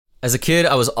As a kid,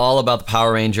 I was all about the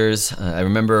Power Rangers. I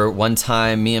remember one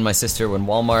time, me and my sister were in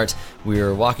Walmart. We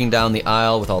were walking down the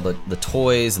aisle with all the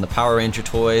toys and the Power Ranger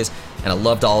toys, and I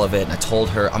loved all of it. And I told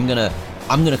her, I'm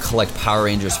gonna collect Power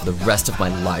Rangers for the rest of my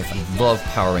life. I love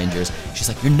Power Rangers. She's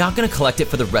like, you're not gonna collect it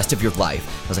for the rest of your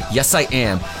life. I was like, yes, I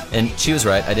am. And she was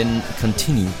right. I didn't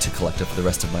continue to collect it for the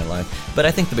rest of my life. But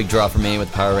I think the big draw for me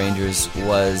with Power Rangers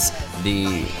was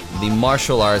the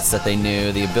martial arts that they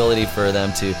knew, the ability for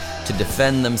them to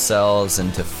defend themselves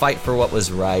and to fight for what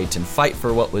was right and fight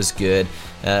for what was good.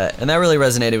 And that really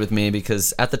resonated with me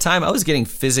because at the time I was getting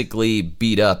physically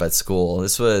beat up at school.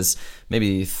 This was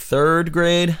maybe third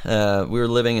grade. We were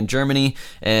living in Germany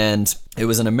and it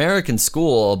was an American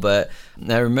school, but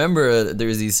I remember there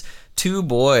was these two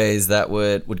boys that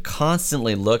would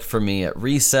constantly look for me at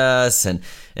recess, and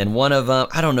one of them,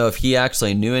 I don't know if he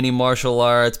actually knew any martial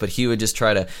arts, but he would just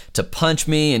try to punch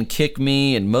me and kick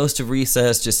me, and most of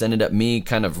recess just ended up me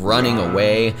kind of running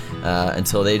away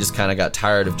until they just kind of got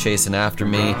tired of chasing after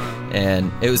me,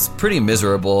 and it was pretty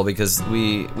miserable because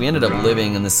we ended up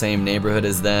living in the same neighborhood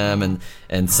as them,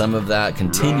 and some of that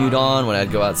continued on when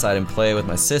I'd go outside and play with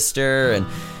my sister, and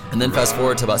then fast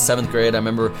forward to about 7th grade, I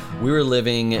remember we were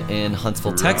living in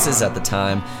Huntsville, Texas at the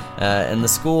time, and the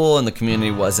school and the community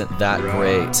wasn't that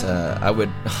great.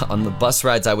 On the bus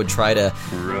rides, I would try to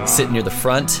sit near the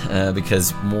front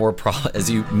because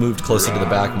as you moved closer to the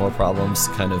back, more problems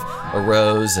kind of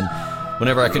arose. And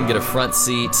whenever I couldn't get a front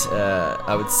seat,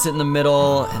 I would sit in the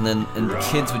middle, and the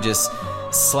kids would just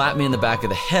slap me in the back of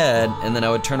the head, and then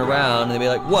I would turn around and they'd be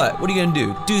like, what are you gonna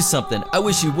do? Do something. I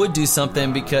wish you would do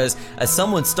something, because as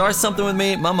someone starts something with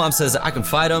me, my mom says that I can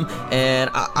fight them, and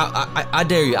I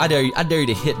dare you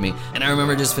to hit me. And I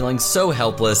remember just feeling so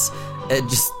helpless and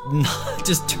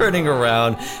just turning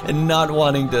around and not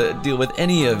wanting to deal with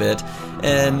any of it.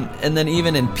 And then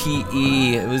even in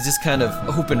PE, it was just kind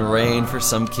of open reign for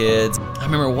some kids. I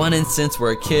remember one instance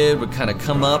where a kid would kind of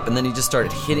come up and then he just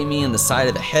started hitting me in the side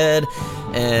of the head,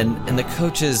 and the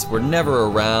coaches were never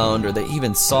around, or they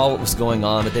even saw what was going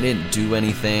on, but they didn't do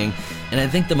anything. And I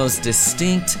think the most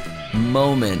distinct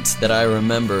moment that I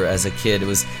remember as a kid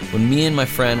was when me and my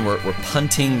friend were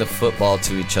punting the football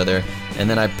to each other, and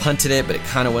then I punted it, but it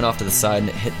kind of went off to the side and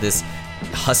it hit this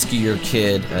huskier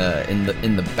kid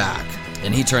in the back.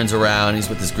 And he turns around, he's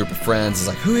with this group of friends, he's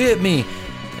like, who hit me?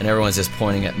 And everyone's just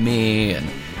pointing at me, and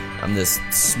I'm this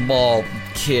small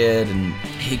kid, and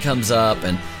he comes up,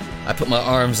 and I put my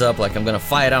arms up like I'm gonna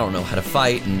fight. I don't know how to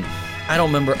fight, and I don't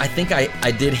remember. I think I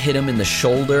did hit him in the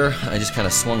shoulder. I just kind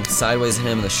of swung sideways at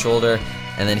him in the shoulder,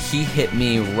 and then he hit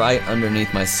me right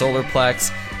underneath my solar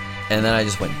plex, and then I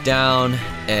just went down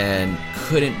and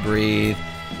couldn't breathe,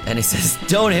 and he says,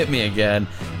 don't hit me again,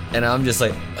 and I'm just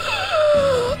like,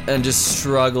 and just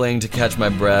struggling to catch my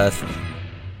breath.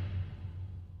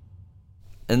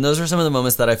 And those are some of the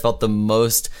moments that I felt the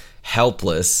most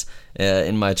helpless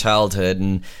in my childhood,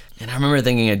 and I remember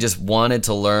thinking I just wanted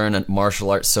to learn martial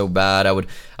arts so bad. I would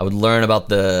learn about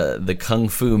the kung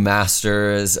fu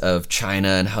masters of China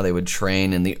and how they would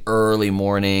train in the early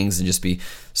mornings and just be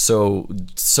so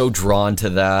drawn to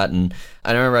that. And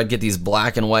I remember I'd get these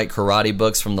black and white karate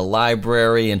books from the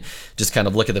library and just kind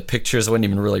of look at the pictures. I wouldn't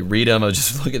even really read them. I would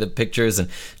just look at the pictures and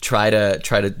try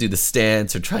to do the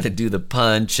stance or try to do the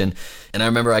punch. And I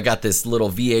remember I got this little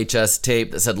VHS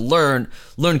tape that said learn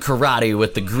karate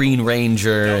with the Green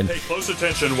Ranger. Now pay close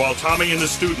attention while Tommy and the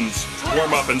students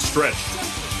warm up and stretch,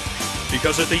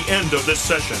 because at the end of this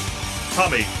session,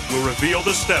 Tommy will reveal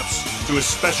the steps to his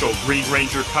special Green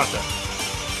Ranger kata.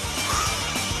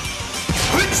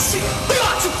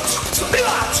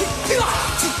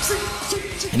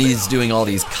 And he's doing all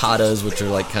these katas, which are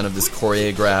like kind of this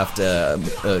choreographed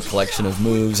collection of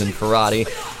moves in karate.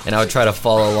 And I would try to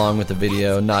follow along with the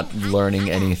video, not learning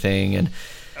anything. And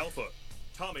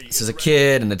so as a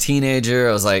kid and a teenager,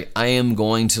 I was like, I am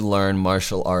going to learn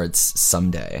martial arts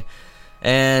someday.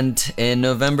 And in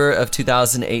November of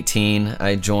 2018,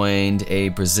 I joined a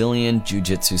Brazilian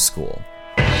Jiu-Jitsu school.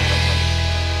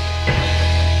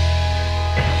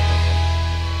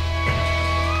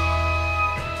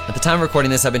 At the time of recording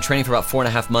this, I've been training for about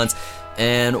 4.5 months,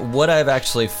 and what I've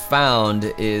actually found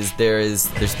is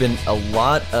there's been a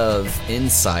lot of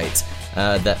insight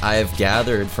that I've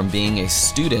gathered from being a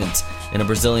student in a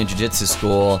Brazilian Jiu-Jitsu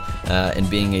school and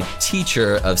being a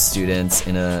teacher of students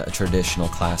in a traditional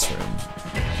classroom.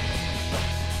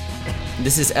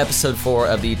 This is episode 4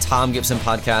 of the Tom Gibson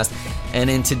podcast, and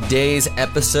in today's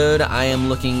episode, I am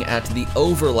looking at the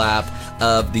overlap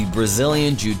of the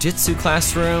Brazilian Jiu-Jitsu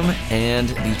classroom and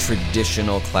the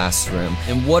traditional classroom,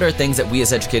 and what are things that we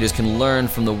as educators can learn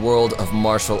from the world of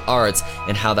martial arts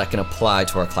and how that can apply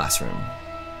to our classroom.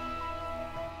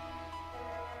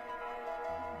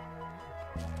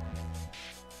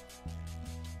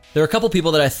 There are a couple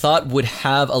people that I thought would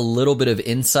have a little bit of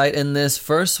insight in this.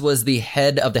 First was the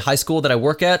head of the high school that I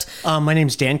work at. My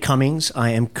name's Dan Cummings. I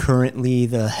am currently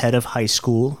the head of high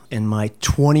school in my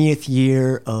 20th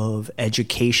year of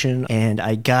education, and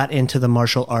I got into the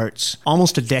martial arts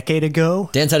almost a decade ago.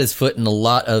 Dan's had his foot in a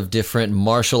lot of different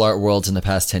martial art worlds in the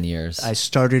past 10 years. I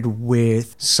started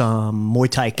with some Muay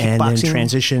Thai kickboxing, and then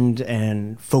transitioned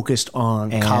and focused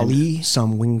on Kali,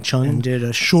 some Wing Chun, and did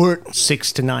a short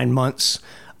 6 to 9 months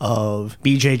of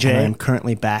BJJ. I'm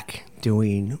currently back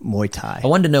doing Muay Thai. I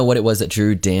wanted to know what it was that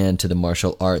drew Dan to the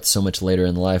martial arts so much later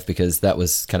in life, because that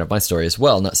was kind of my story as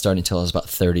well, not starting until I was about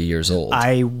 30 years old.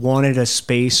 I wanted a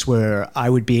space where I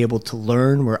would be able to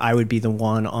learn, where I would be the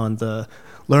one on the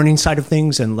learning side of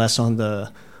things and less on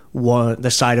the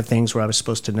side of things where I was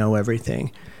supposed to know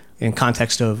everything. In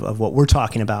context of what we're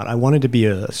talking about, I wanted to be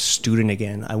a student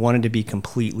again. I wanted to be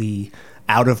completely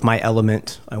out of my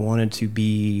element. I wanted to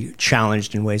be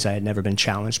challenged in ways I had never been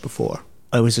challenged before.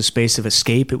 It was a space of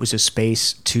escape. It was a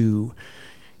space to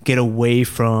get away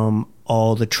from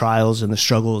all the trials and the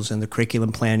struggles and the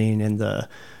curriculum planning and the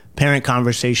parent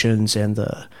conversations and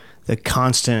the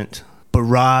constant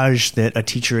barrage that a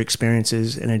teacher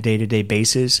experiences in a day-to-day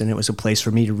basis. And it was a place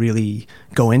for me to really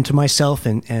go into myself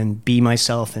and be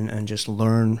myself and just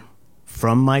learn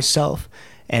from myself.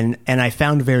 And I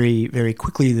found very, very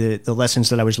quickly that the lessons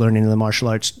that I was learning in the martial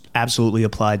arts absolutely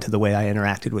applied to the way I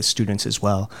interacted with students as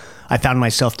well. I found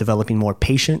myself developing more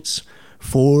patience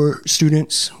for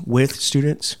students, with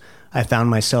students. I found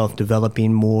myself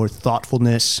developing more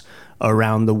thoughtfulness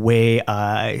around the way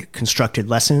I constructed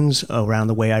lessons, around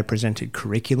the way I presented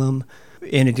curriculum.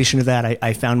 In addition to that,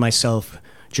 I found myself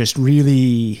just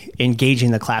really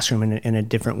engaging the classroom in a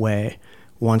different way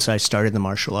once I started the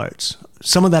martial arts.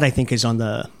 Some of that I think is on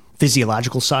the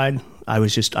physiological side. I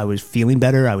was feeling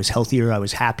better, I was healthier, I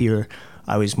was happier,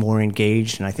 I was more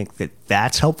engaged, and I think that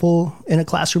that's helpful in a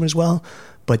classroom as well.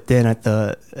 But then at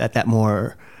that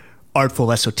more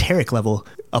artful, esoteric level,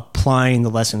 applying the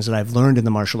lessons that I've learned in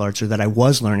the martial arts, or that I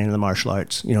was learning in the martial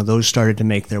arts, those started to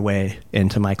make their way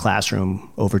into my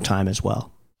classroom over time as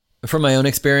well. From my own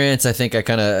experience, I think I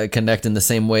kind of connect in the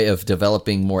same way of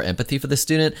developing more empathy for the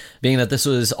student, being that this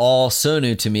was all so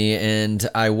new to me, and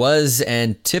I was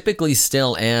and typically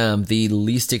still am the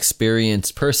least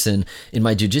experienced person in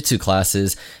my jiu-jitsu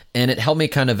classes. And it helped me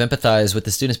kind of empathize with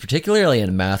the students, particularly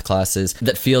in math classes,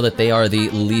 that feel that they are the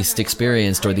least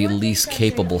experienced or the least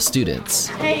capable students.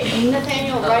 Hey,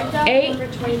 Nathaniel, write down 8,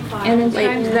 and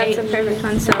then that's a perfect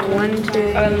one. So 1, 2, 3,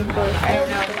 4.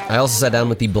 I also sat down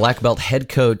with the black belt head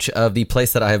coach of the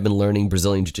place that I have been learning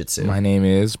Brazilian Jiu-Jitsu. My name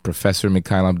is Professor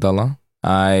Mikhail Abdullah.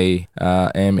 I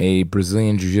am a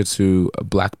Brazilian Jiu-Jitsu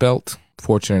black belt,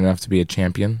 fortunate enough to be a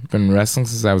champion. Been wrestling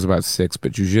since I was about 6,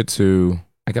 but Jiu-Jitsu,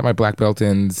 I got my black belt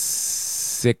in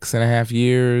 6.5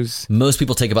 years. Most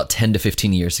people take about 10 to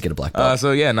 15 years to get a black belt.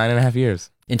 9.5 years.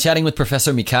 In chatting with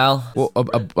Professor Mikhail... Well,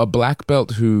 a black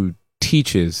belt who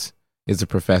teaches is a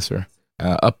professor.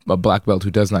 A black belt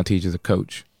who does not teach is a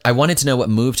coach. I wanted to know what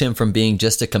moved him from being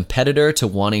just a competitor to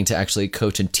wanting to actually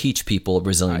coach and teach people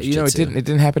Brazilian Jiu-Jitsu. It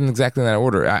didn't happen exactly in that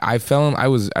order. I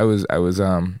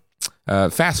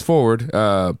fast forward,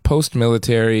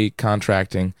 post-military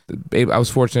contracting, I was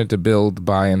fortunate to build,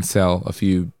 buy, and sell a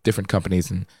few different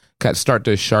companies and start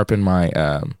to sharpen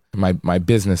my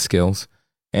business skills.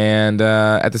 And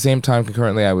at the same time,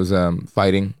 concurrently, I was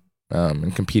fighting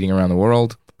and competing around the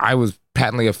world. I was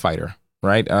patently a fighter,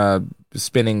 right?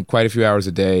 Spending quite a few hours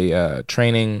a day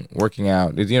training, working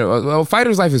out. A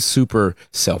fighter's life is super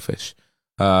selfish.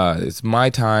 It's my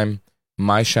time,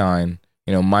 my shine,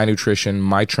 my nutrition,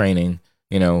 my training,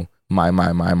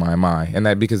 my. And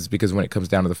that because when it comes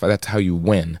down to the fight, that's how you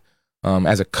win.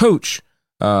 As a coach,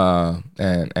 and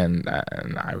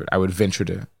I would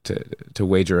venture to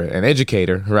wager an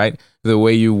educator, right? The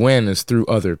way you win is through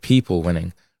other people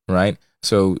winning, right?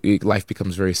 So life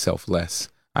becomes very selfless.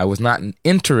 I was not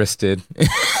interested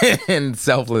in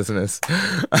selflessness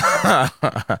at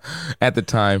the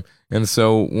time. And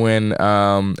so when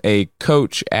a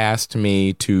coach asked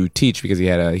me to teach, because he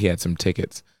had some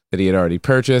tickets that he had already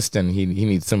purchased, and he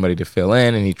needs somebody to fill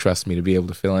in, and he trusts me to be able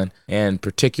to fill in, and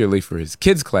particularly for his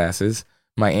kids' classes,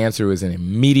 my answer was an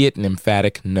immediate and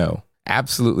emphatic no.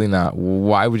 Absolutely not.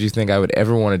 Why would you think I would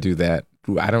ever want to do that?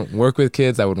 I don't work with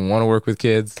kids. I wouldn't want to work with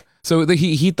kids. So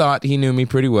he thought he knew me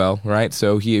pretty well, right?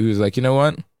 So he was like, you know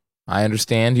what? I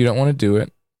understand you don't want to do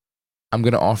it. I'm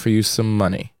going to offer you some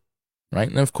money, right?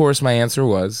 And of course, my answer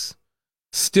was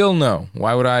still no.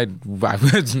 Why would I?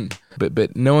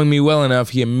 But knowing me well enough,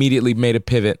 he immediately made a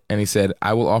pivot and he said,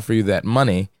 I will offer you that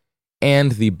money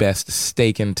and the best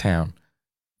steak in town.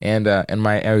 And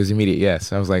I was immediate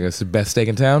yes. I was like, it's the best steak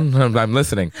in town. I'm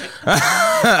listening.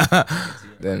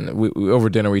 Then we over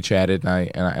dinner we chatted,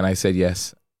 and I said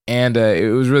yes. And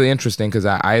it was really interesting because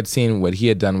I had seen what he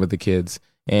had done with the kids,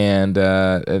 and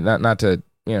not to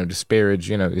disparage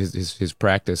his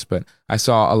practice, but I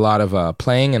saw a lot of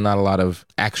playing and not a lot of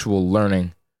actual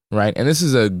learning, right? And this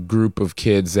is a group of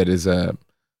kids that is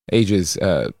ages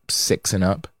 6 and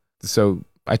up. So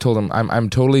I told him I'm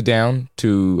totally down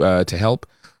to help,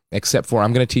 except for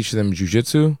I'm going to teach them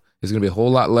jujitsu. There's going to be a whole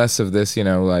lot less of this,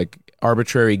 like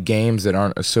arbitrary games that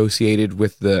aren't associated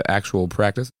with the actual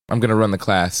practice. I'm going to run the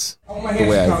class the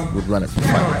way I would run it from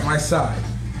down at my side.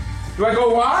 Do I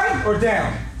go wide or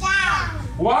down? Down.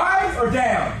 Wide or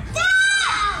down?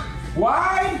 Down.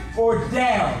 Wide or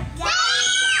down? Down.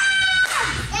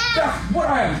 That's what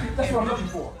I'm looking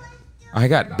for. I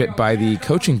got bit by the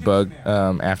coaching bug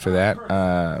after that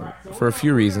for a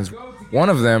few reasons. One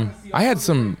of them, I had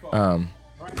some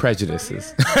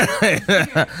prejudices,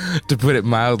 to put it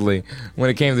mildly, when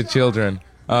it came to children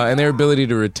and their ability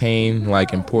to retain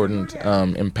like important,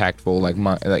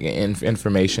 impactful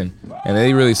information, and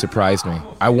they really surprised me.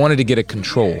 I wanted to get a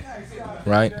control,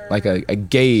 right, like a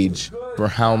gauge for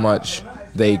how much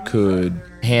they could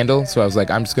handle. So I was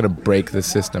like, I'm just gonna break the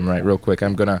system, right, real quick.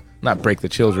 I'm gonna not break the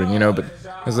children, but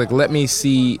I was like, let me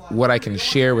see what I can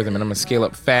share with them, and I'm gonna scale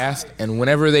up fast. And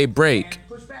whenever they break,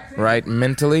 right,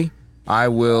 mentally, I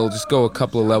will just go a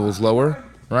couple of levels lower,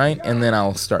 right, and then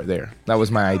I'll start there. That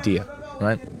was my idea,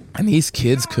 right? And these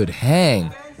kids could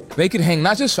hang. They could hang. I'm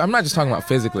not just talking about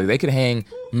physically. They could hang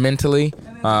mentally.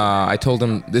 I told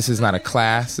them this is not a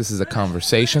class. This is a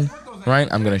conversation. Right,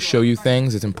 I'm going to show you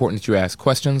things. It's important that you ask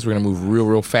questions. We're going to move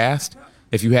real fast.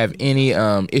 If you have any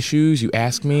issues, you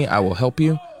ask me. I will help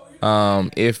you.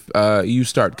 If you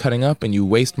start cutting up and you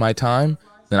waste my time,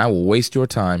 then I will waste your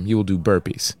time. You will do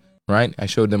burpees. Right? I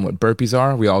showed them what burpees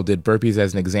are. We all did burpees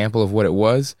as an example of what it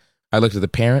was. I looked at the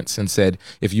parents and said,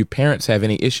 if you parents have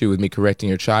any issue with me correcting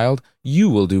your child, you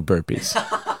will do burpees.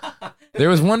 There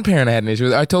was one parent I had an issue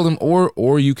with. I told him,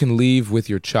 or you can leave with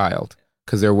your child,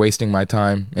 because they're wasting my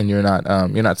time, and you're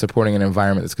not supporting an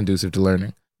environment that's conducive to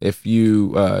learning. If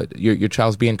your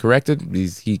child's being corrected,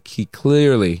 he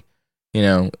clearly,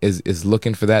 is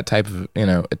looking for that type of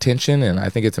attention, and I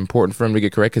think it's important for him to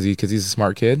get correct because he's a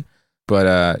smart kid.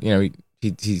 But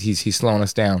he's slowing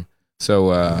us down. So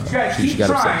she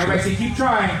got upset. Everybody say, keep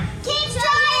trying. Keep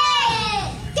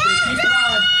trying. Keep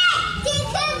trying. Keep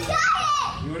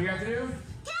trying. What do you have to do?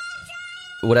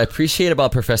 What I appreciate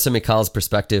about Professor McCall's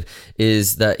perspective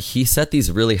is that he set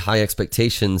these really high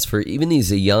expectations for even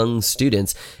these young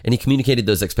students, and he communicated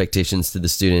those expectations to the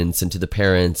students and to the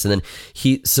parents, and then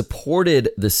he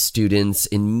supported the students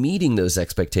in meeting those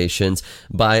expectations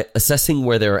by assessing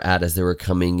where they were at as they were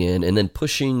coming in, and then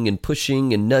pushing and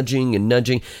nudging, and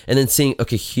then saying,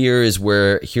 okay, here's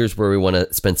where we want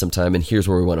to spend some time, and here's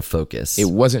where we want to focus. It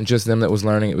wasn't just them that was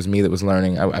learning, it was me that was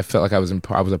learning. I felt like I was a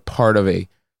part of a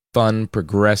fun,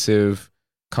 progressive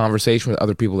conversation with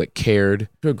other people that cared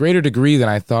to a greater degree than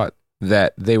I thought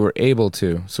that they were able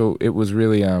to. So it was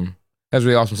really, that was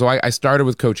really awesome. So I started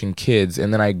with coaching kids,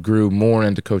 and then I grew more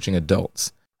into coaching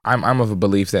adults. I'm of a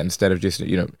belief that instead of just,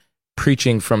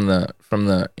 preaching from the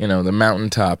the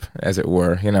mountaintop, as it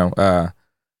were,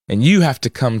 and you have to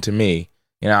come to me.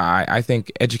 I think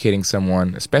educating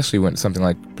someone, especially when it's something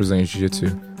like Brazilian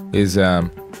Jiu-Jitsu, is you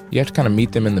have to kind of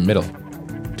meet them in the middle,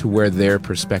 to where their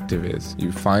perspective is.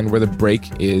 You find where the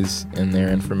break is in their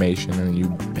information, and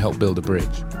you help build a bridge.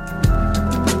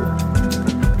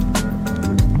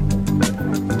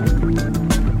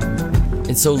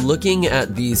 And so looking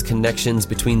at these connections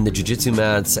between the jiu-jitsu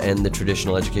mats and the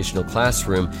traditional educational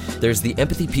classroom, there's the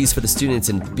empathy piece for the students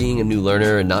and being a new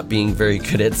learner and not being very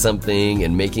good at something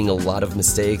and making a lot of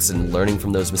mistakes and learning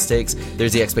from those mistakes.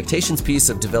 There's the expectations piece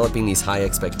of developing these high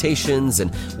expectations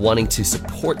and wanting to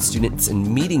support students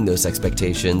in meeting those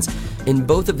expectations. And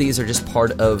both of these are just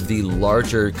part of the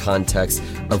larger context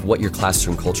of what your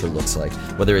classroom culture looks like,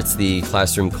 whether it's the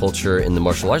classroom culture in the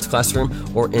martial arts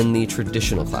classroom or in the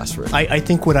traditional classroom. I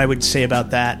think what I would say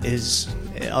about that is,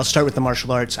 I'll start with the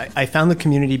martial arts. I found the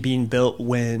community being built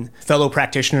when fellow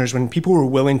practitioners, when people were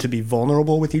willing to be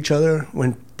vulnerable with each other,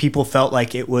 when people felt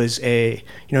like it was and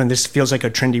this feels like a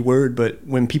trendy word, but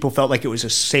when people felt like it was a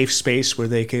safe space where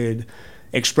they could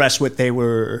express what they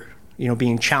were,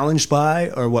 being challenged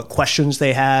by, or what questions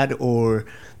they had, or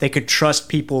they could trust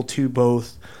people to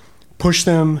both push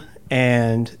them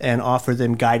and offer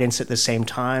them guidance at the same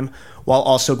time, while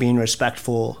also being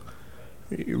respectful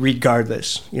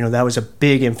regardless. That was a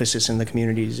big emphasis in the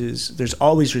communities, is there's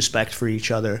always respect for each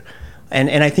other.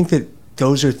 And I think that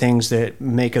those are things that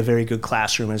make a very good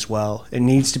classroom as well. It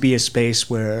needs to be a space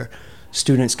where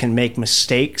students can make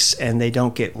mistakes and they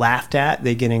don't get laughed at,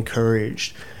 they get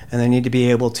encouraged. And they need to be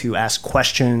able to ask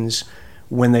questions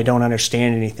when they don't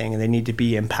understand anything, and they need to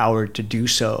be empowered to do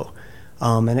so.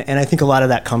 And I think a lot of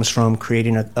that comes from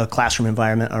creating a classroom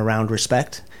environment around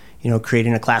respect,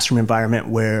 creating a classroom environment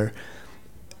where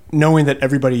knowing that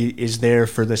everybody is there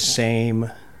for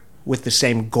with the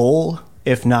same goal,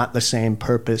 if not the same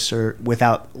purpose, or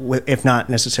if not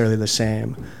necessarily the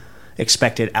same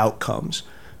expected outcomes.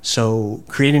 So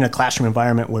creating a classroom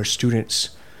environment where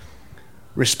students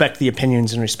respect the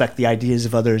opinions and respect the ideas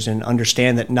of others and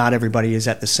understand that not everybody is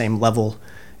at the same level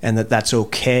and that that's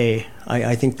okay.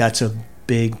 I think that's a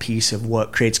big piece of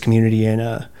what creates community in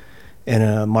a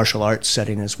martial arts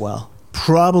setting as well.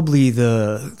 Probably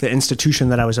the institution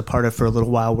that I was a part of for a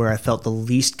little while where I felt the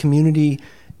least community,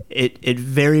 it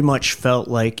very much felt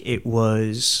like it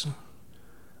was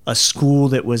a school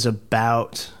that was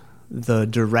about the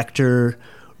director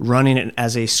running it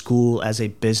as a school, as a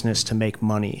business to make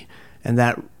money. And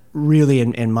that really,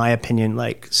 in my opinion,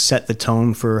 set the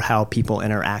tone for how people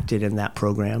interacted in that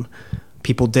program.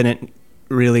 People didn't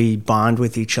really bond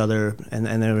with each other,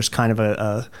 and there was kind of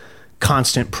a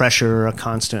constant pressure,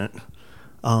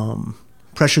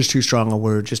 pressure's too strong a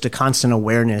word, just a constant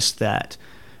awareness that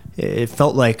it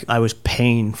felt like I was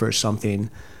paying for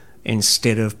something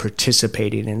instead of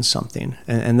participating in something.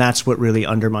 And that's what really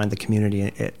undermined the community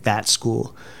at that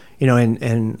school.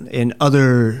 In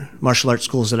other martial arts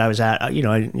schools that I was at,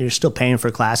 you're still paying for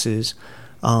classes,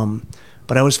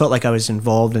 but I always felt like I was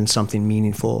involved in something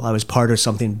meaningful. I was part of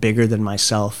something bigger than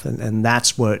myself, and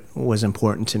that's what was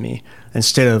important to me.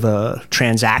 Instead of a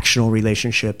transactional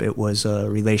relationship, it was a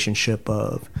relationship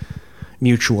of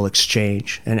mutual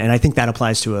exchange, and I think that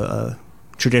applies to a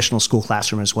traditional school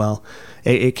classroom as well.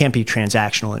 It can't be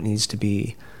transactional. It needs to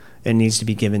be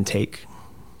give and take.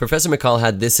 Professor McCall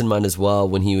had this in mind as well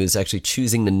when he was actually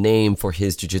choosing the name for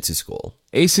his jiu-jitsu school.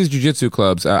 Aces Jiu-Jitsu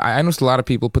clubs. I noticed a lot of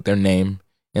people put their name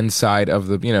inside of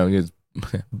the,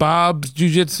 Bob's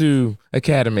Jiu-Jitsu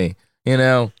Academy.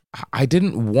 I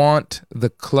didn't want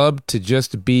the club to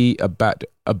just be about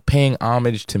paying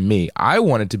homage to me. I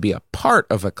wanted to be a part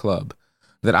of a club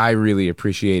that I really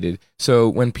appreciated. So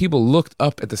when people looked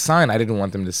up at the sign, I didn't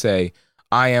want them to say,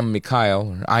 I am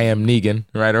Mikhail, or I am Negan,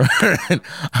 right?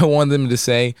 I want them to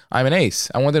say, I'm an ace.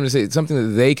 I want them to say something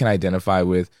that they can identify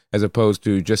with as opposed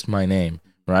to just my name,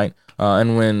 right?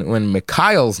 And when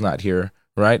Mikhail's not here,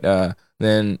 right,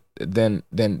 then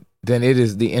it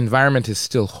is, the environment is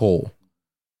still whole.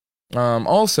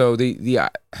 Also,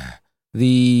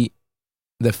 the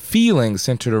feeling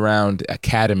centered around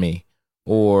academy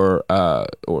or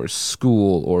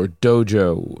school or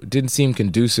dojo didn't seem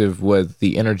conducive with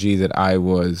the energy that I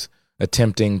was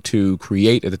attempting to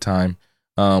create at the time,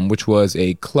 which was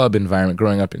a club environment.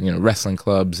 Growing up in wrestling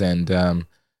clubs and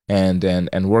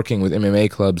working with MMA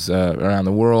clubs around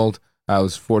the world, I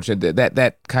was fortunate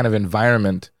that kind of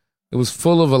environment, it was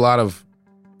full of a lot of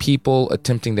people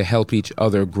attempting to help each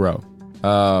other grow,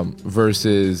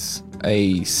 versus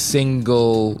a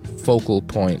single focal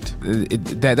point.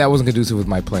 That wasn't conducive with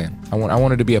my plan. I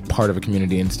wanted to be a part of a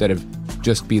community instead of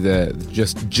just be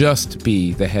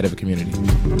the head of a community.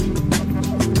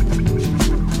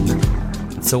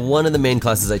 So one of the main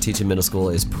classes I teach in middle school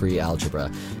is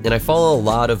pre-algebra, and I follow a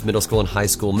lot of middle school and high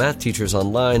school math teachers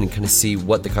online and kind of see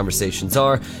what the conversations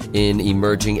are in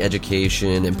emerging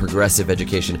education and progressive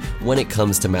education when it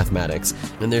comes to mathematics.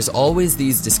 And there's always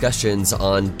these discussions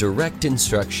on direct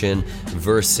instruction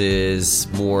versus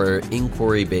more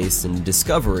inquiry-based and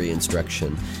discovery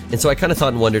instruction. And so I kind of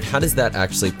thought and wondered, how does that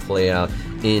actually play out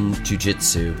in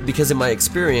jiu-jitsu? Because in my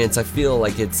experience, I feel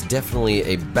like it's definitely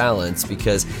a balance,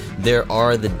 because there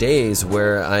are the days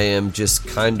where I am just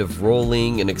kind of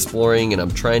rolling and exploring, and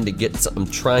I'm trying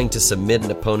to submit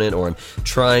an opponent, or I'm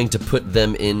trying to put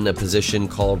them in a position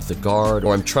called the guard,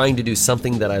 or I'm trying to do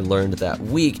something that I learned that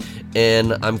week,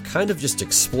 and I'm kind of just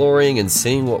exploring and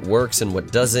seeing what works and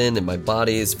what doesn't, and my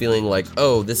body is feeling like,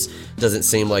 oh, this doesn't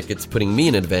seem like it's putting me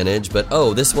an advantage, but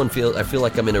oh, this one I feel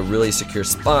like I'm in a really secure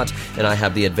spot and I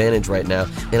have the advantage right now.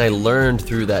 And I learned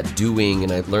through that doing,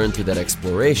 and I learned through that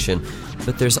exploration.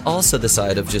 But there's also the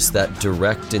side of just that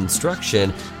direct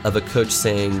instruction of a coach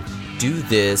saying, do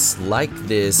this, like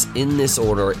this, in this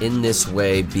order, in this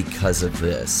way, because of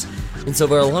this. And so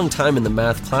for a long time in the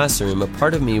math classroom, a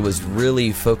part of me was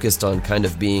really focused on kind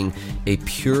of being a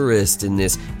purist in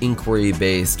this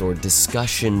inquiry-based or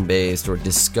discussion-based or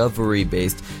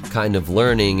discovery-based kind of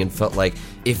learning, and felt like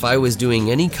if I was doing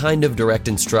any kind of direct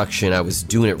instruction, I was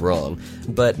doing it wrong.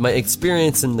 But my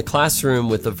experience in the classroom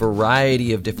with a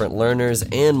variety of different learners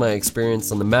and my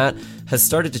experience on the mat has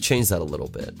started to change that a little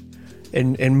bit.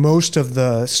 In most of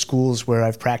the schools where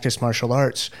I've practiced martial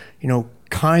arts,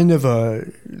 kind of a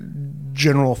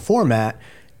general format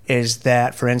is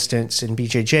that, for instance, in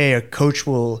BJJ, a coach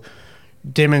will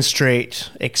demonstrate,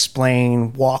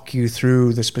 explain, walk you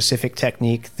through the specific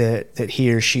technique that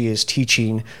he or she is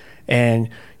teaching, and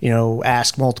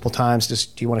ask multiple times,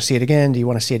 do you want to see it again? Do you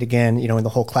want to see it again? In the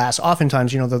whole class.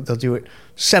 Oftentimes, they'll do it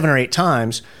 7 or 8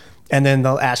 times, and then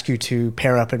they'll ask you to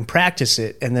pair up and practice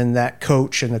it. And then that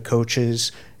coach and the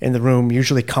coaches in the room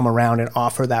usually come around and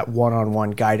offer that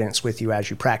one-on-one guidance with you as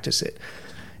you practice it.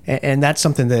 And that's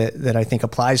something that I think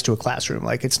applies to a classroom.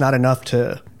 Like, it's not enough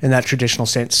to, in that traditional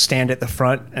sense, stand at the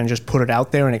front and just put it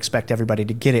out there and expect everybody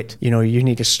to get it. You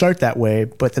need to start that way,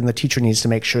 but then the teacher needs to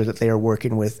make sure that they are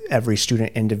working with every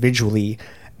student individually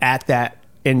at that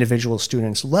individual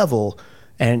student's level,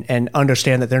 and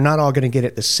understand that they're not all going to get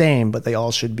it the same, but they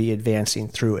all should be advancing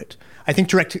through it. I think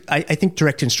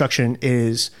direct instruction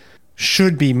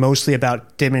should be mostly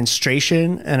about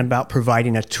demonstration and about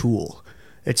providing a tool.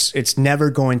 It's never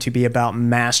going to be about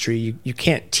mastery. You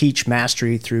can't teach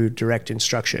mastery through direct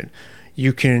instruction.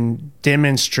 You can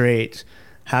demonstrate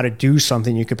how to do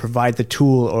something. You could provide the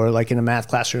tool, or like in a math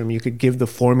classroom, you could give the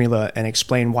formula and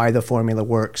explain why the formula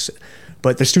works.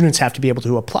 But the students have to be able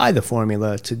to apply the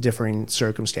formula to differing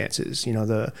circumstances.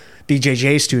 The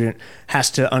BJJ student has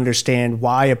to understand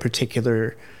why a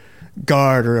particular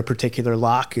guard or a particular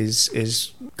lock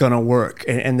is going to work.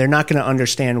 And they're not going to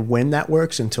understand when that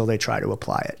works until they try to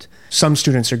apply it. Some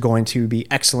students are going to be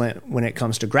excellent when it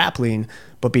comes to grappling,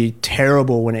 but be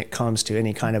terrible when it comes to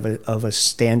any kind of a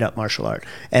stand-up martial art.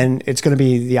 And it's going to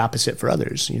be the opposite for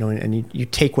others, and you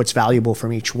take what's valuable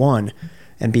from each one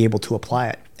and be able to apply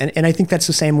it. And I think that's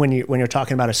the same when you're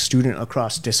talking about a student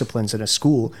across disciplines in a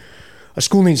school. A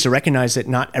school needs to recognize that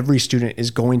not every student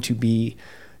is going to be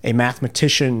a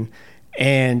mathematician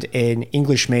and an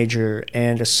English major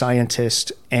and a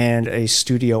scientist and a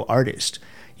studio artist.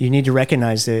 You need to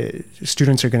recognize that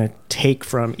students are going to take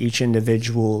from each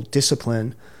individual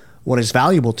discipline what is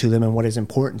valuable to them and what is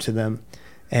important to them.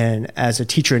 And as a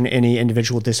teacher in any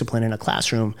individual discipline in a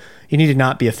classroom, you need to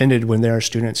not be offended when there are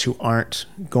students who aren't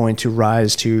going to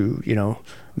rise to,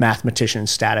 mathematician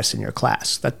status in your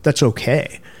class. That's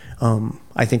okay.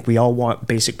 I think we all want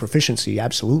basic proficiency,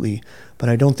 absolutely, but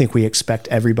I don't think we expect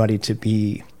everybody to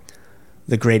be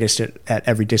the greatest at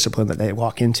every discipline that they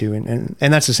walk into, and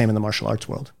that's the same in the martial arts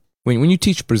world. When you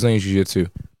teach Brazilian Jiu-Jitsu,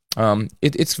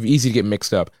 it's easy to get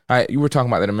mixed up. You were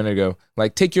talking about that a minute ago.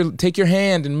 Like, take your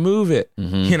hand and move it.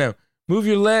 Mm-hmm. Move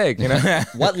your leg.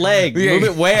 What leg? Move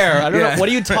it where? I don't know. What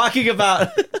are you talking about?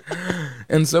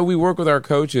 And so we work with our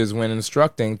coaches when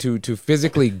instructing to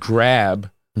physically grab,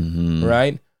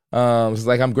 right? It's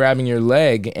like I'm grabbing your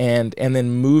leg and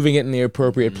then moving it in the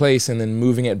appropriate place, and then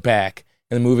moving it back,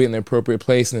 and then moving it in the appropriate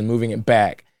place, and then moving it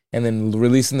back, and then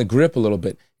releasing the grip a little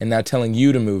bit, and now telling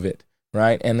you to move it,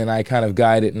 right? And then I kind of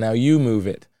guide it, and now you move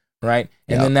it, right?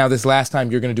 And then now this last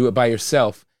time you're going to do it by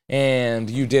yourself, and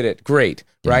you did it, great,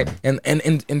 right? And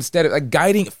instead of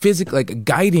guiding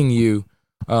you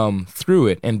through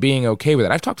it and being okay with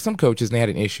it. I've talked to some coaches and they had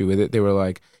an issue with it. They were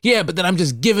like, yeah, but then I'm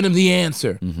just giving them the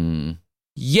answer. Mm-hmm.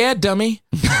 Yeah, dummy.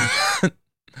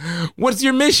 What's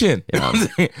your mission? Yeah.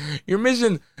 Your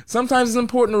mission, sometimes it's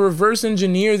important to reverse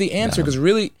engineer the answer, because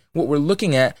really what we're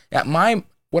looking at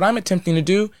what I'm attempting to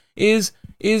do is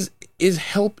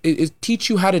teach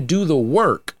you how to do the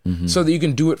work so that you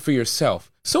can do it for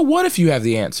yourself. So what if you have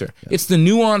the answer? Yeah. It's the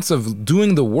nuance of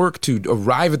doing the work to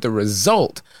arrive at the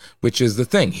result, which is the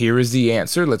thing. Here is the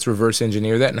answer. Let's reverse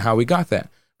engineer that and how we got that,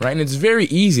 right? And it's very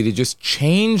easy to just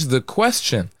change the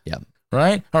question. Yeah.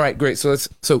 Right? All right, great. So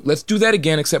let's do that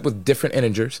again, except with different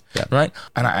integers, right?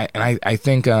 And I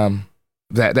think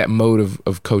that mode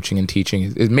of coaching and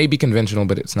teaching, it may be conventional,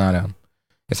 but it's not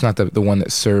the one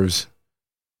that serves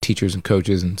teachers and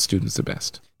coaches and students the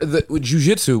best. With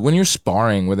jiu-jitsu, when you're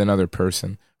sparring with another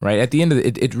person, right, at the end of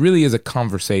it really is a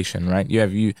conversation, right? You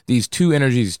have these two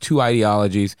energies, two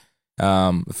ideologies,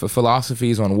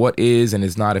 philosophies on what is and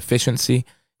is not efficiency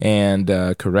and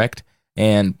correct,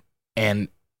 and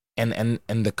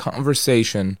the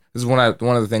conversation. This is one of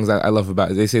the things I love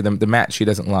about it. They say the mat, she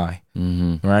doesn't lie,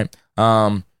 right?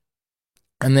 And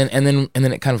then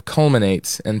it kind of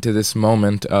culminates into this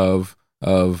moment of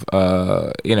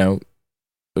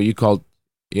what you call,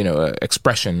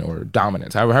 expression or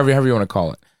dominance, however you want to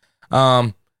call it.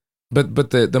 But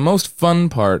the most fun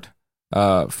part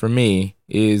for me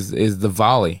is the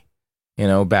volley,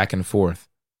 back and forth.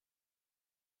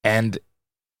 And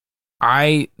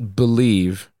I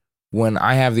believe when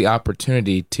I have the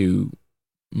opportunity to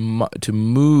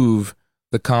move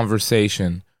the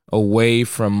conversation away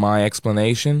from my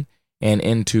explanation and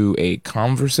into a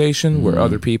conversation where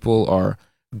other people are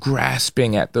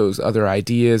grasping at those other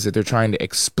ideas that they're trying to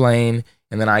explain,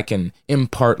 and then I can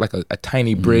impart like a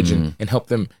tiny bridge and help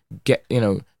them get,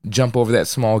 jump over that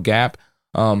small gap.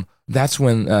 That's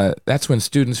when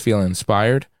students feel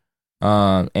inspired.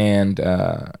 I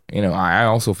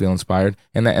also feel inspired,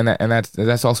 and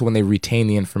that's also when they retain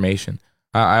the information.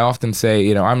 I often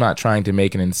say, I'm not trying to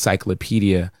make an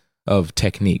encyclopedia of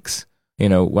techniques.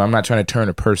 I'm not trying to turn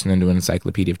a person into an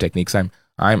encyclopedia of techniques. I'm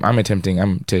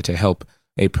attempting to help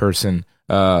a person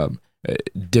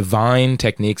divine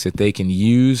techniques that they can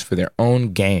use for their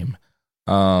own game,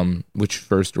 which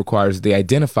first requires they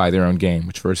identify their own game,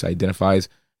 which first identifies.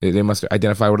 They must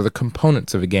identify what are the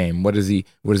components of a game. What is the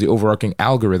overarching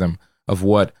algorithm of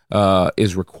what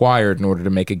is required in order to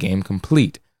make a game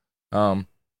complete. And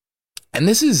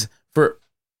this is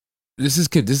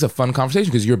a fun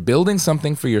conversation because you're building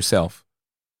something for yourself.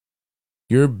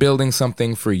 You're building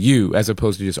something for you as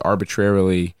opposed to just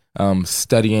arbitrarily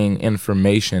studying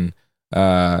information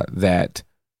that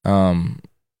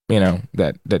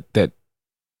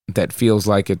feels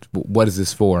like it. What is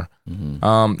this for? When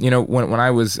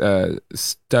I was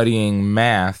studying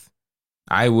math,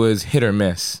 I was hit or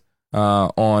miss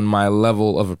on my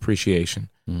level of appreciation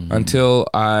until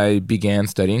I began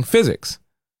studying physics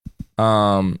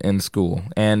in school,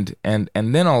 and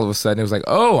then all of a sudden it was like,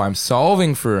 oh, I'm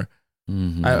solving for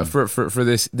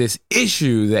this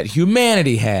issue that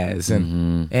humanity has,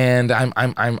 and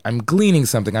I'm gleaning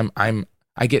something.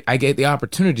 I get the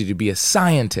opportunity to be a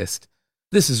scientist.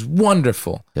 This is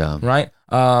wonderful. Yeah. Right.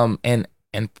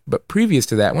 But previous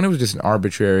to that, when it was just an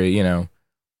arbitrary,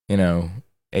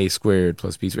 a squared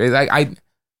plus b squared,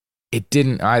 it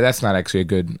didn't. That's not actually a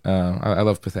good. I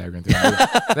love Pythagorean theorem.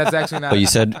 That's actually not. What you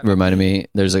said reminded me.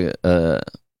 There's a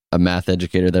math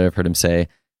educator that I've heard him say,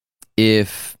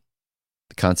 if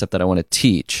the concept that I want to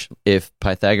teach, if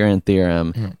Pythagorean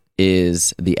theorem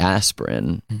is the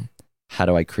aspirin, how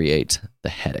do I create the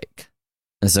headache?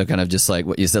 And so kind of just like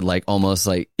what you said, like almost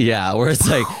like, where it's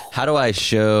like, how do I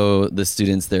show the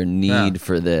students their need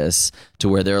for this to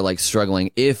where they're like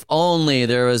struggling? If only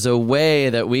there was a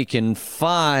way that we can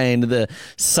find the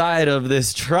side of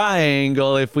this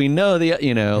triangle if we know the,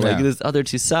 like there's other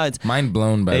two sides. Mind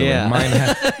blown, by the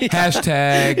way.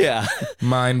 Hashtag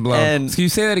mind blown. And, can you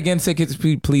say that again?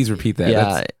 Please repeat that.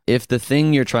 Yeah. If the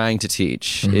thing you're trying to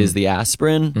teach is the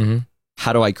aspirin,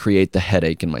 how do I create the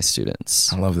headache in my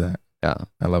students? I love that. Yeah.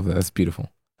 I love that. That's beautiful.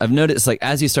 I've noticed, like,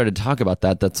 as you started to talk about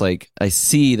that, that's like, I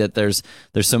see that there's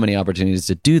so many opportunities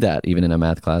to do that, even in a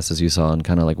math class, as you saw, and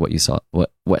kind of like what you saw,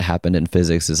 what happened in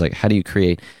physics is like, how do you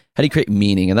create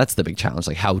meaning? And that's the big challenge.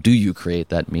 Like, how do you create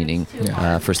that meaning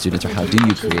for students, or how do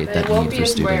you create that meaning for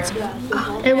students?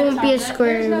 It won't be a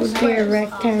square, it would be a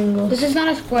rectangle. This is not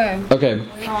a square. Okay.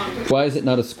 Why is it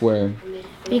not a square?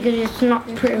 Because it's not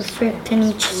perfect in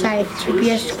each side. To be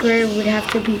a square, it would have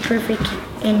to be perfect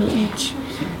in each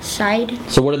side.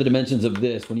 So what are the dimensions of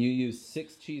this? When you use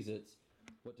 6 Cheez-Its,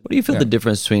 what do you feel the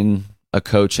difference between a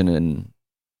coach and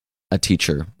a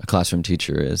teacher, a classroom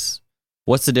teacher is?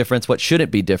 What's the difference? What should it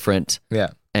be different?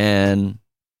 Yeah. And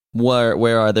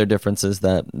where are there differences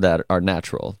that are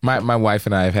natural? My wife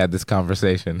and I have had this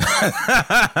conversation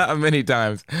many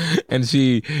times, and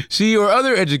she or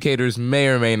other educators may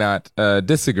or may not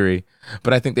disagree,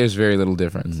 but I think there's very little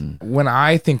difference. When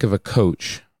I think of a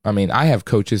coach, I mean, I have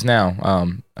coaches now,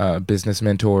 business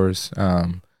mentors.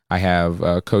 I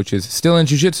have coaches still in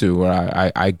jiu-jitsu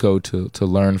where I go to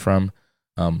learn from,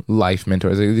 life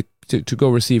mentors, to go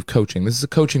receive coaching. This is a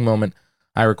coaching moment.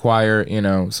 I require,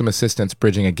 some assistance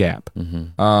bridging a gap.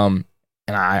 And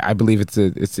I believe it's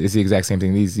the exact same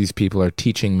thing. These people are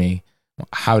teaching me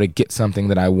how to get something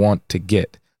that I want to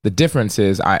get. The difference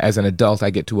is, as an adult, I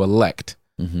get to elect,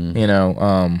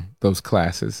 those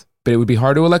classes. But it would be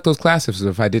hard to elect those classes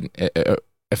if I didn't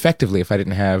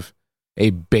have a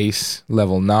base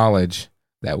level knowledge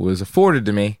that was afforded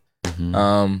to me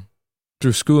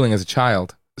through schooling as a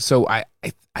child. So I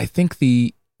think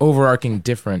the overarching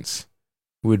difference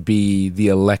would be the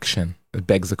election. It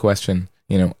begs the question,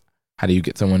 how do you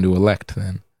get someone to elect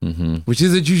then? Which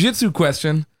is a jiu-jitsu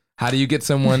question. How do you get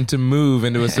someone to move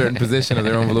into a certain position of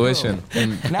their own volition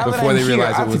before they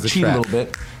realize it was a cheat trap? a little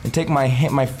bit and take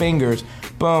my fingers,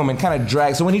 boom, and kind of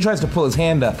drag. So when he tries to pull his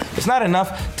hand up, it's not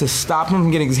enough to stop him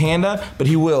from getting his hand up, but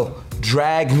he will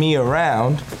drag me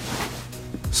around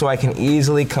so I can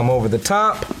easily come over the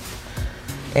top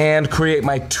and create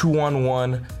my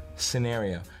 2-on-1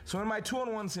 scenario. So in my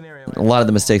 2-on-1 scenario, A lot of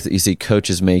the mistakes that you see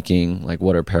coaches making, like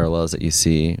what are parallels that you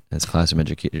see as classroom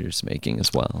educators making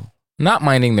as well? Not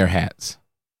minding their hats.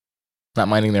 Not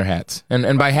minding their hats.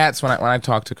 And by hats, when I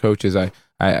talk to coaches, I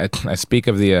speak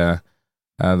of the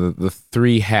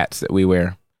 3 hats that we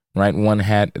wear, right? One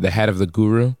hat, the hat of the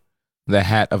guru, the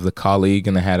hat of the colleague,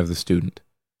 and the hat of the student.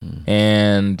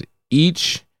 And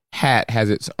each hat has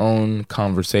its own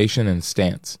conversation and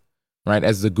stance, right?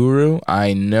 As the guru,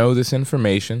 I know this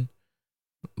information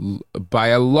by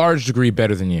a large degree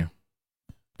better than you.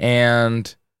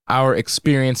 And our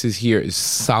experiences here is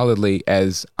solidly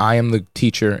as I am the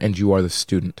teacher and you are the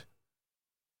student.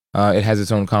 It has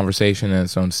its own conversation and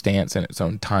its own stance and its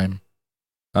own time.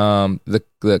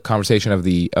 The conversation of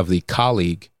the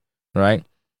colleague, right,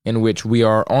 in which we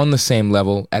are on the same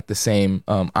level at the same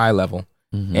eye level,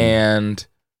 and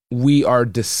we are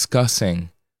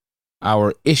discussing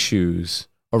our issues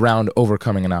around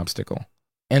overcoming an obstacle.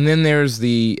 And then there's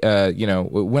the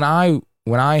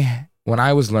when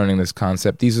I was learning this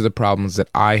concept, these are the problems that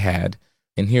I had,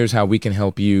 and here's how we can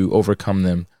help you overcome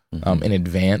them in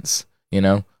advance.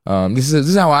 This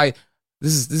is how I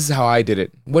did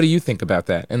it. What do you think about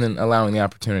that? And then allowing the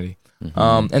opportunity.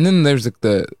 And then there's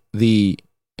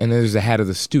there's the hat of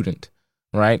the student,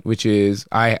 right? Which is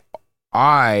I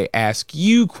ask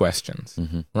you questions,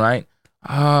 right?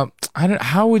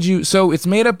 How would you? So it's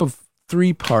made up of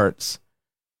 3 parts.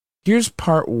 Here's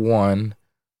part 1.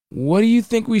 What do you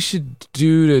think we should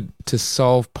do to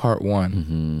solve part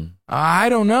 1? I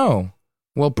don't know.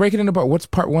 Well, break it into part. What's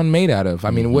part 1 made out of?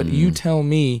 I mean, what you tell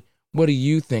me. What do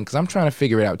you think? Because I'm trying to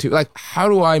figure it out too. Like, how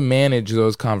do I manage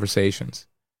those conversations?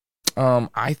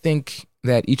 I think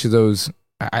that each of those.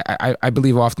 I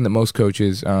believe often that most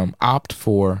coaches opt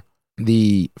for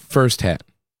the first hat,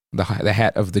 the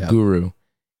hat of the guru,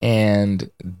 and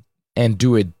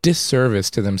do a disservice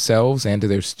to themselves and to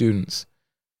their students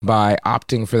by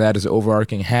opting for that as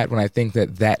overarching hat, when I think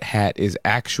that hat is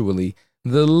actually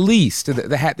the least,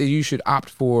 the hat that you should opt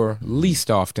for least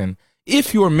often,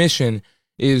 if your mission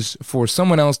is for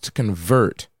someone else to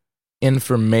convert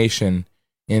information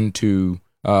into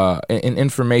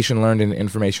information learned and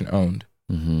information owned.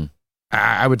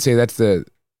 I would say that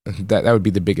would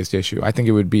be the biggest issue. I think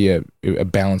it would be a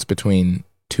balance between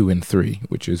 2 and 3,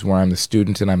 which is where I'm the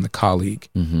student and I'm the colleague.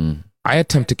 I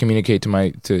attempt to communicate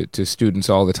to students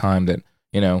all the time that,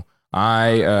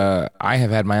 I have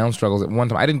had my own struggles. At one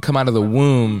time, I didn't come out of the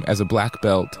womb as a black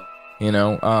belt.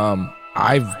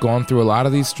 I've gone through a lot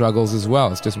of these struggles as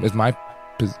well. It's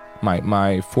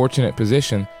my fortunate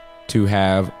position to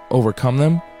have overcome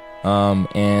them,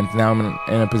 and now I'm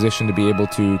in a position to be able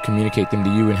to communicate them to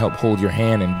you and help hold your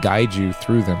hand and guide you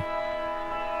through them.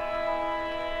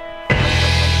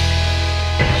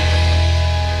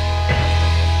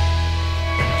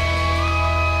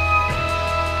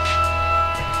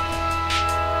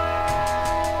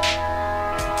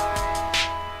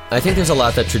 I think there's a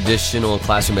lot that traditional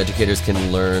classroom educators can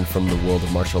learn from the world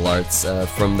of martial arts,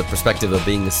 from the perspective of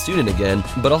being a student again,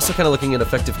 but also kind of looking at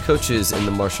effective coaches in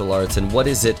the martial arts and what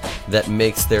is it that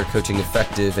makes their coaching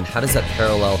effective, and how does that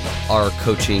parallel our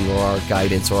coaching or our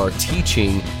guidance or our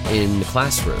teaching in the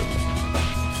classroom.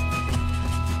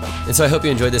 And so I hope you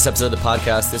enjoyed this episode of the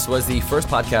podcast. This was the first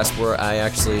podcast where I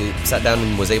actually sat down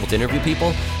and was able to interview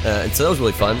people. And so that was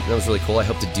really fun. That was really cool. I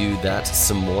hope to do that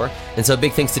some more. And so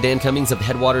big thanks to Dan Cummings of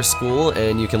Headwaters School.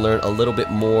 And you can learn a little bit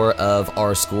more of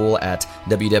our school at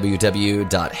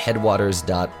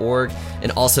www.headwaters.org.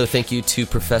 And also thank you to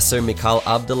Professor Mikal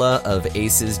Abdullah of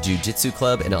ACES Jiu-Jitsu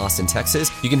Club in Austin, Texas.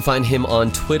 You can find him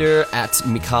on Twitter at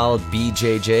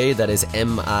MikalBJJ. That is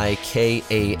MikalBJJ,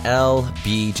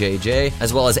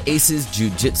 as well as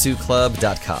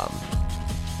acesjujitsuclub.com.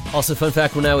 Also, fun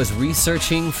fact, when I was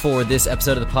researching for this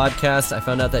episode of the podcast, I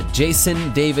found out that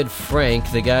Jason David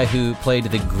Frank, the guy who played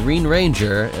the Green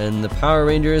Ranger in the Power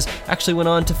Rangers, actually went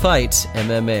on to fight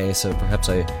MMA, so perhaps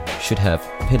I should have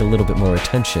paid a little bit more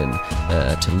attention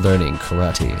to learning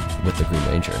karate with the Green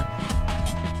Ranger.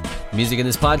 Music in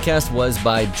this podcast was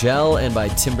by Gel and by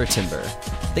Timber.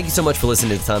 Thank you so much for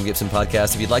listening to the Tom Gibson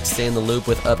Podcast. If you'd like to stay in the loop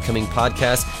with upcoming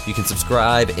podcasts, you can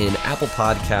subscribe in Apple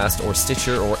Podcast or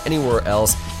Stitcher or anywhere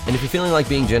else. And if you're feeling like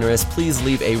being generous, please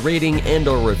leave a rating and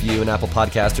or review in Apple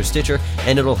Podcast or Stitcher,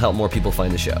 and it'll help more people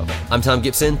find the show. I'm Tom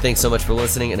Gibson. Thanks so much for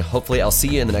listening, and hopefully I'll see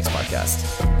you in the next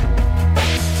podcast.